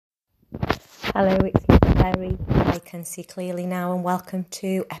Hello, it's me, Clary. I can see clearly now, and welcome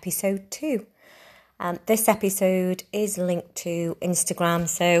to episode 2. This episode is linked to Instagram,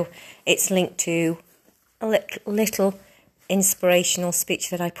 so it's linked to a little inspirational speech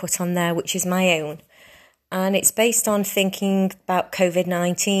that I put on there, which is my own. And it's based on thinking about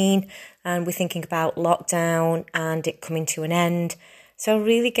COVID-19, and we're thinking about lockdown and it coming to an end. So I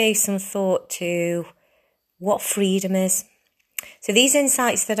really gave some thought to what freedom is. So these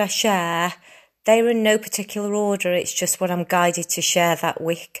insights that I share, they're in no particular order. It's just what I'm guided to share that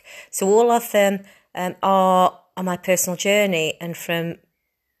week. So all of them are on my personal journey and from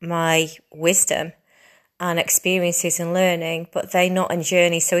my wisdom and experiences and learning, but they're not in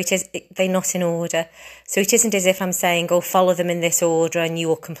journey. So they're not in order. So it isn't as if I'm saying, oh, follow them in this order and you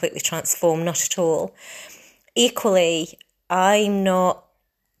will completely transform. Not at all. Equally, I'm not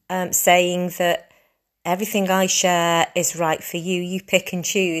saying that everything I share is right for you. You pick and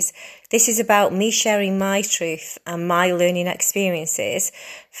choose. This is about me sharing my truth and my learning experiences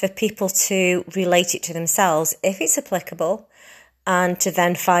for people to relate it to themselves, if it's applicable, and to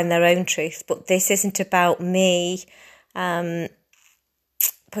then find their own truth. But this isn't about me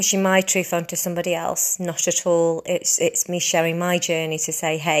pushing my truth onto somebody else. Not at all. It's me sharing my journey to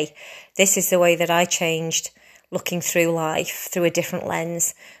say, hey, this is the way that I changed, looking through life through a different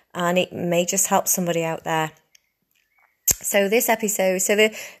lens. And it may just help somebody out there. So this episode,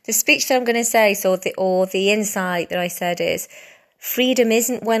 the speech that I'm going to say, or the insight that I said is, freedom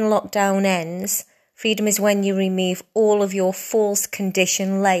isn't when lockdown ends. Freedom is when you remove all of your false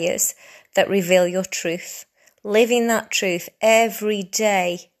condition layers that reveal your truth. Living that truth every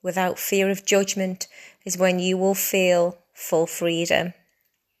day without fear of judgment is when you will feel full freedom.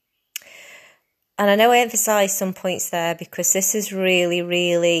 And I know I emphasise some points there because this is really,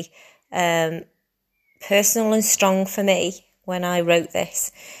 really personal and strong for me when I wrote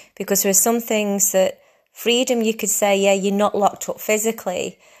this. Because there are some things that freedom, you could say, yeah, you're not locked up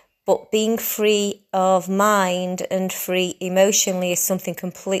physically, but being free of mind and free emotionally is something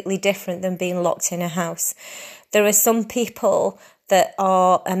completely different than being locked in a house. There are some people that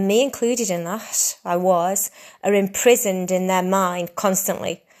are, and me included in that, are imprisoned in their mind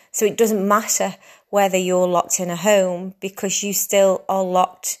constantly. So it doesn't matter whether you're locked in a home because you still are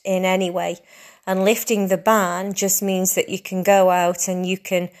locked in anyway. And lifting the ban just means that you can go out and you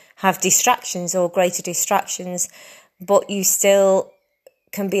can have distractions or greater distractions, but you still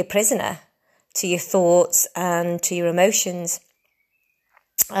can be a prisoner to your thoughts and to your emotions.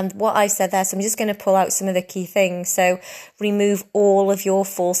 And what I said there, so I'm just going to pull out some of the key things. So remove all of your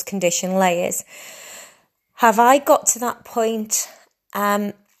false condition layers. Have I got to that point?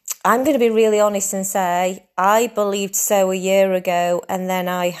 I'm going to be really honest and say I believed so a year ago, and then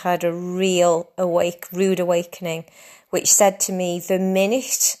I had a rude awakening, which said to me, the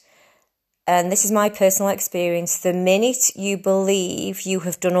minute, and this is my personal experience, the minute you believe you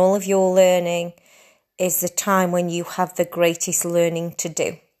have done all of your learning is the time when you have the greatest learning to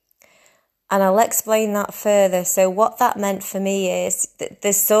do. And I'll explain that further. So what that meant for me is that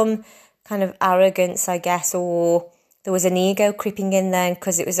there's some kind of arrogance, I guess, or there was an ego creeping in then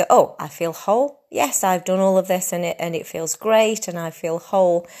because it was, I feel whole. Yes, I've done all of this and it feels great and I feel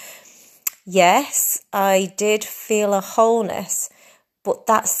whole. Yes, I did feel a wholeness, but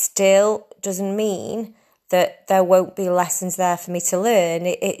that still doesn't mean that there won't be lessons there for me to learn.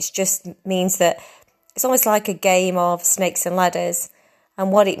 It just means that it's almost like a game of snakes and ladders.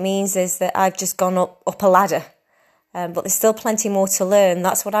 And what it means is that I've just gone up a ladder. But there's still plenty more to learn.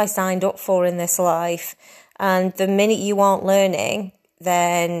 That's what I signed up for in this life. And the minute you aren't learning,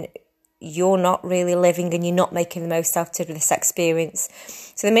 then you're not really living and you're not making the most out of this experience.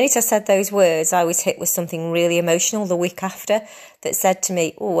 So the minute I said those words, I was hit with something really emotional the week after that said to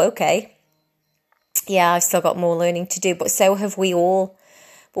me, oh, okay, yeah, I've still got more learning to do, but so have we all.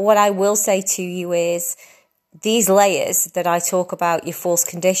 But what I will say to you is these layers that I talk about, your false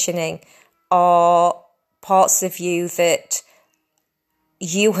conditioning, are parts of you that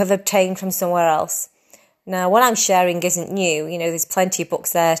you have obtained from somewhere else. Now, what I'm sharing isn't new. You know, there's plenty of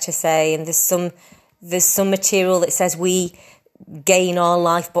books there to say, and there's some material that says we gain our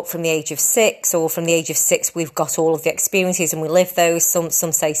life book from the age of 6, or from the age of 6 we've got all of the experiences and we live those. Some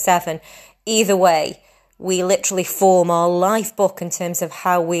say 7. Either way, we literally form our life book in terms of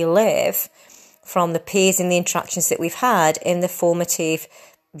how we live from the peers and the interactions that we've had in the formative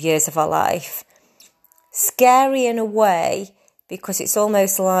years of our life. Scary in a way, because it's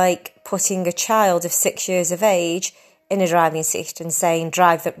almost like putting a child of 6 years of age in a driving seat and saying,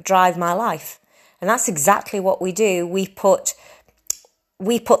 drive my life. And that's exactly what we do. We put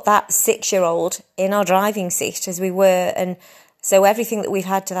that 6-year-old in our driving seat as we were, and So everything that we've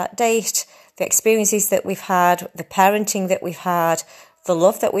had to that date, the experiences that we've had, the parenting that we've had, the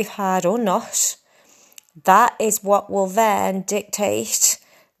love that we've had or not, that is what will then dictate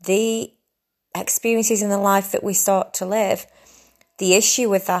the experiences in the life that we start to live. The issue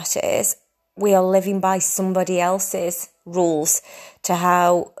with that is we are living by somebody else's rules to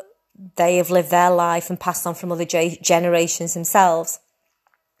how they have lived their life and passed on from other generations themselves.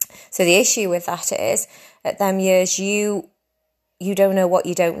 So the issue with that is at them years, you don't know what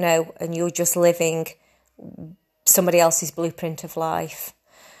you don't know, and you're just living somebody else's blueprint of life.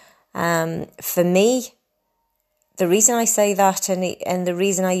 For me, the reason I say that and the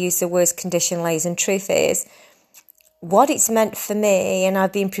reason I use the words condition, layers and truth is what it's meant for me, and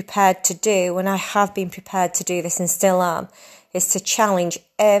I've been prepared to do, and I have been prepared to do this and still am, is to challenge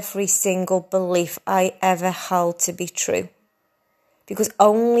every single belief I ever held to be true. Because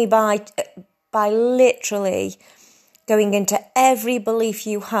only by literally going into every belief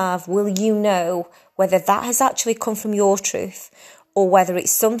you have will you know whether that has actually come from your truth or whether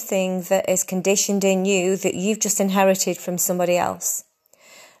it's something that is conditioned in you that you've just inherited from somebody else.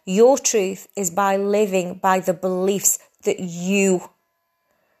 Your truth is by living by the beliefs that you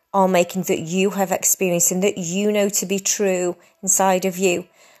are making, that you have experienced and that you know to be true inside of you.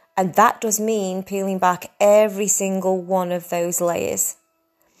 And that does mean peeling back every single one of those layers.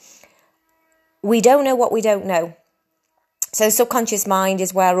 We don't know what we don't know. So subconscious mind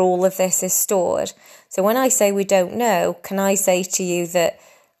is where all of this is stored. So when I say we don't know, can I say to you that,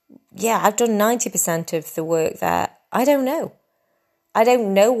 yeah, I've done 90% of the work there. I don't know. I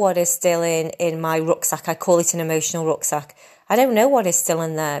don't know what is still in my rucksack. I call it an emotional rucksack. I don't know what is still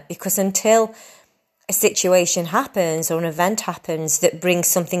in there because until a situation happens or an event happens that brings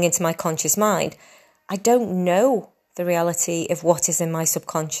something into my conscious mind, I don't know the reality of what is in my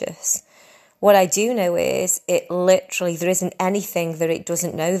subconscious. What I do know is there isn't anything that it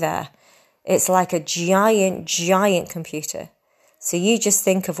doesn't know there. It's like a giant, giant computer. So you just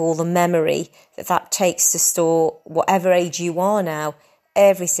think of all the memory that takes to store whatever age you are now,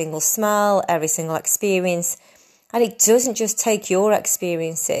 every single smell, every single experience. And it doesn't just take your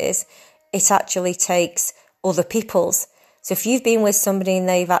experiences, it actually takes other people's. So if you've been with somebody and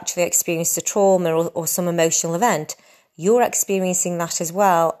they've actually experienced a trauma or some emotional event, you're experiencing that as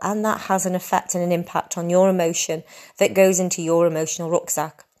well. And that has an effect and an impact on your emotion that goes into your emotional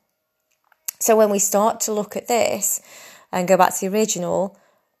rucksack. So when we start to look at this and go back to the original,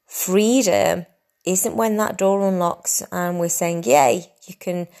 freedom isn't when that door unlocks and we're saying, yay, you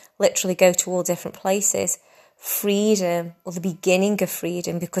can literally go to all different places. Freedom, or the beginning of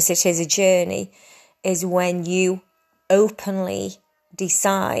freedom, because it is a journey, is when you openly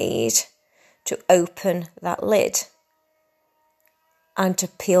decide to open that lid and to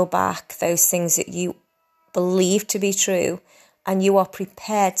peel back those things that you believe to be true, and you are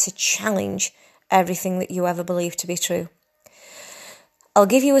prepared to challenge everything that you ever believed to be true. I'll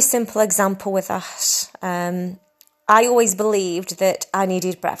give you a simple example with that. I always believed that I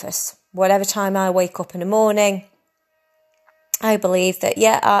needed breakfast. Whatever time I wake up in the morning, I believe that,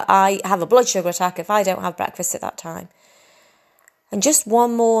 I have a blood sugar attack if I don't have breakfast at that time. And just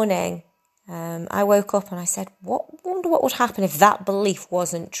one morning, I woke up and I said, wonder what would happen if that belief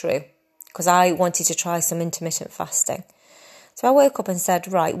wasn't true? Because I wanted to try some intermittent fasting. So I woke up and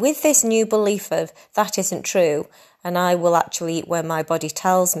said, right, with this new belief of that isn't true, and I will actually eat when my body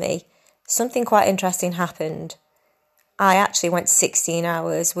tells me, something quite interesting happened. I actually went 16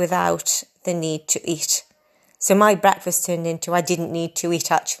 hours without the need to eat. So my breakfast turned into I didn't need to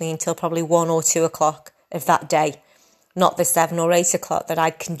eat actually until probably 1 or 2 o'clock of that day, not the 7 or 8 o'clock that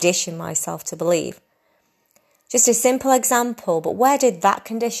I'd conditioned myself to believe. Just a simple example, but where did that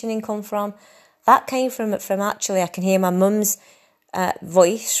conditioning come from? That came from actually, I can hear my mum's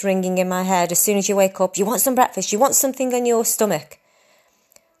voice ringing in my head. As soon as you wake up, you want some breakfast, you want something in your stomach.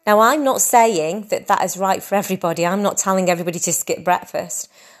 Now, I'm not saying that is right for everybody. I'm not telling everybody to skip breakfast.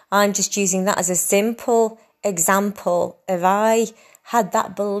 I'm just using that as a simple example of I had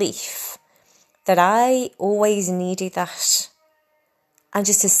that belief that I always needed that. And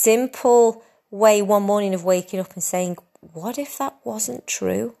just a simple way one morning of waking up and saying, what if that wasn't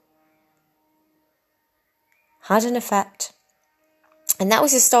true? Had an effect. And that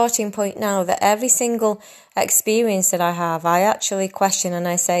was a starting point now that every single experience that I have, I actually question and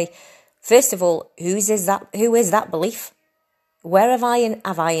I say, first of all, who is that belief? Where have I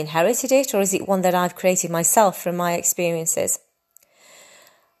inherited it, or is it one that I've created myself from my experiences?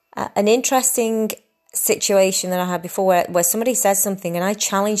 An interesting situation that I had before where somebody says something and I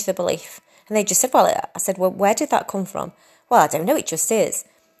challenged the belief. And they just said, well, where did that come from? Well, I don't know, it just is.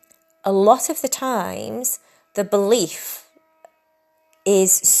 A lot of the times, the belief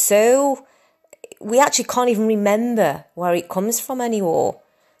is so, we actually can't even remember where it comes from anymore.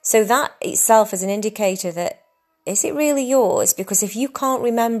 So that itself is an indicator that, is it really yours? Because if you can't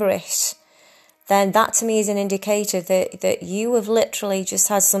remember it, then that to me is an indicator that you have literally just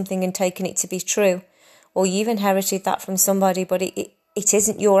had something and taken it to be true, or you've inherited that from somebody, but it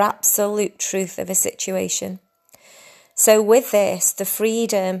isn't your absolute truth of a situation. So with this, the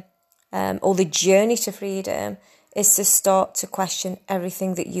freedom, or the journey to freedom, is to start to question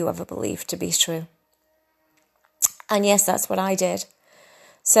everything that you ever believed to be true. And yes, that's what I did.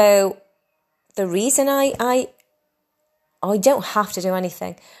 So the reason I don't have to do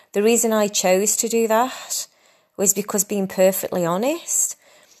anything. The reason I chose to do that was because, being perfectly honest,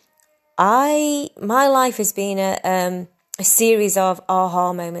 my life has been a series of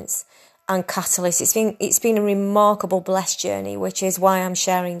aha moments and catalysts. It's been a remarkable, blessed journey, which is why I'm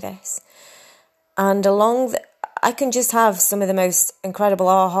sharing this. And I can just have some of the most incredible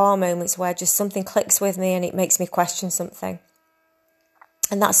aha moments where just something clicks with me and it makes me question something.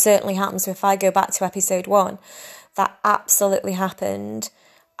 And that certainly happens. So if I go back to episode 1, that absolutely happened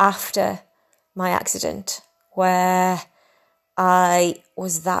after my accident, where I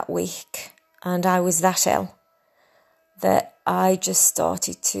was that weak and I was that ill that I just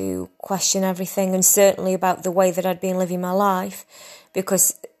started to question everything, and certainly about the way that I'd been living my life,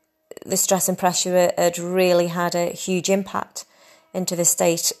 because the stress and pressure had really had a huge impact into the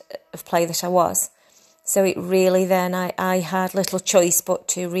state of play that I was. So it really then, I had little choice but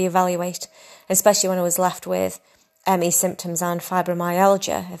to reevaluate, especially when I was left with ME symptoms and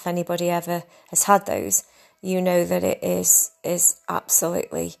fibromyalgia. If anybody ever has had those, you know that it is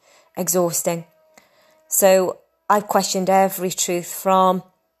absolutely exhausting. So I've questioned every truth from,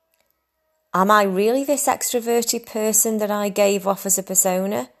 am I really this extroverted person that I gave off as a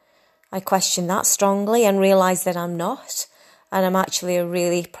persona? I questioned that strongly and realised that I'm not. And I'm actually a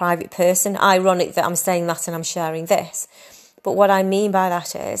really private person. Ironic that I'm saying that and I'm sharing this. But what I mean by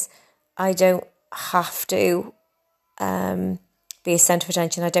that is, I don't have to be a centre of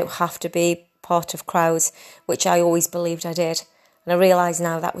attention. I don't have to be part of crowds, which I always believed I did. And I realise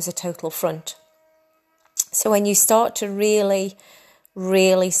now that was a total front. So when you start to really,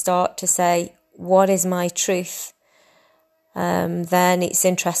 really start to say, what is my truth? Then it's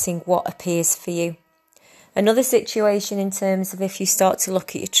interesting what appears for you. Another situation in terms of if you start to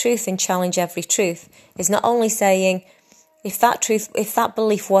look at your truth and challenge every truth is not only saying, if that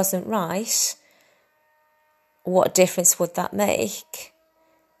belief wasn't right, what difference would that make?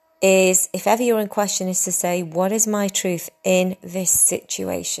 Is, if ever you're in question, is to say, what is my truth in this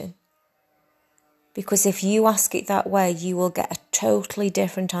situation? Because if you ask it that way, you will get a totally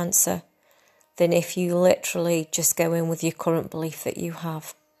different answer than if you literally just go in with your current belief that you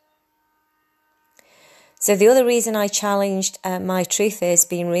have. So the other reason I challenged my truth is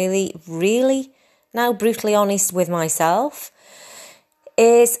being really, really now brutally honest with myself,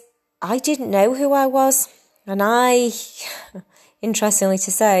 is I didn't know who I was. And interestingly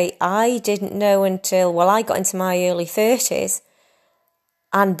to say, I didn't know until, I got into my early 30s.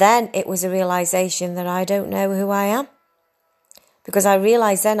 And then it was a realisation that I don't know who I am. Because I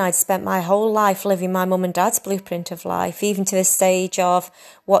realised then I'd spent my whole life living my mum and dad's blueprint of life, even to the stage of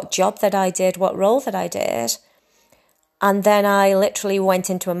what job that I did, what role that I did. And then I literally went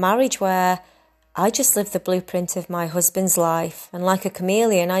into a marriage where I just lived the blueprint of my husband's life. And like a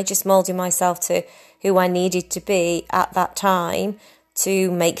chameleon, I just moulded myself to who I needed to be at that time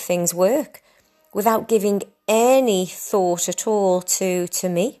to make things work, without giving any thought at all to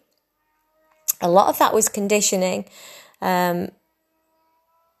me. A lot of that was conditioning from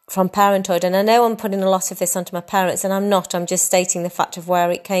parenthood. And I know I'm putting a lot of this onto my parents, and I'm not. I'm just stating the fact of where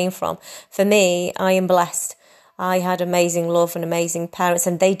it came from. For me, I am blessed. I had amazing love and amazing parents,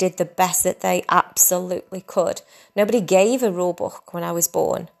 and they did the best that they absolutely could. Nobody gave a rule book when I was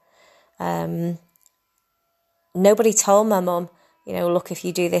born. Nobody told my mum, look, if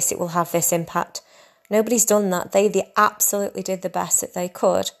you do this, it will have this impact. Nobody's done that. They absolutely did the best that they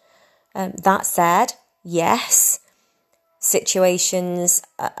could. That said, yes, situations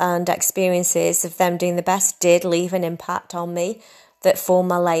and experiences of them doing the best did leave an impact on me that formed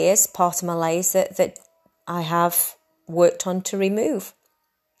my layers, part of my layers that I have worked on to remove.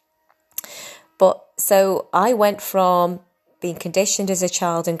 But so I went from being conditioned as a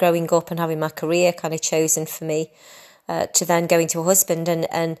child and growing up and having my career kind of chosen for me to then going to a husband,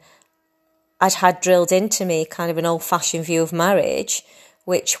 and I'd had drilled into me kind of an old-fashioned view of marriage,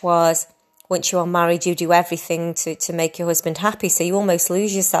 which was, once you are married, you do everything to make your husband happy, so you almost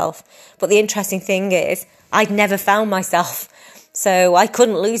lose yourself. But the interesting thing is, I'd never found myself, so I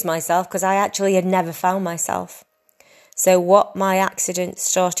couldn't lose myself because I actually had never found myself. So what my accident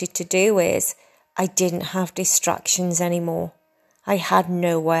started to do is I didn't have distractions anymore. I had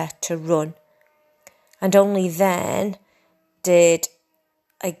nowhere to run. And only then did,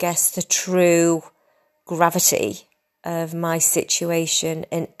 I guess, the true gravity of my situation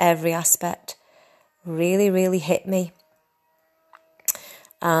in every aspect really, really hit me.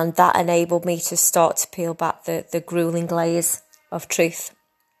 And that enabled me to start to peel back the grueling layers of truth.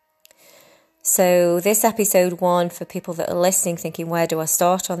 So this episode 1, for people that are listening thinking, where do I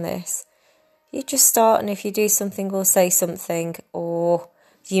start on this? You just start, and if you do something or say something, or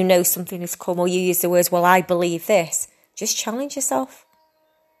you know something has come, or you use the words, well, I believe this, just challenge yourself.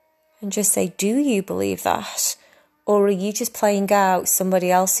 And just say, do you believe that? Or are you just playing out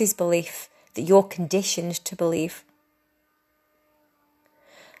somebody else's belief that you're conditioned to believe?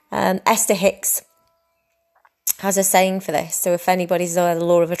 Esther Hicks has a saying for this. So if anybody's aware of the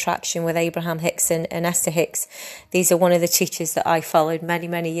law of attraction with Abraham Hicks and Esther Hicks, these are one of the teachers that I followed many,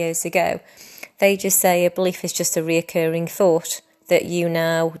 many years ago. They just say a belief is just a reoccurring thought that you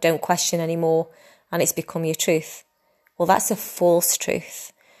now don't question anymore, and it's become your truth. Well, that's a false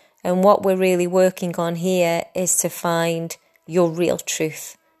truth. And what we're really working on here is to find your real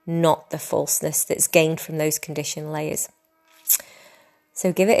truth, not the falseness that's gained from those conditioned layers.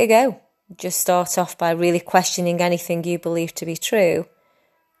 So give it a go. Just start off by really questioning anything you believe to be true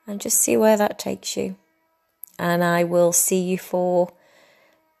and just see where that takes you. And I will see you for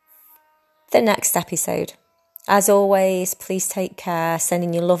the next episode. As always, please take care.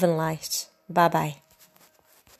 Sending you love and light. Bye-bye.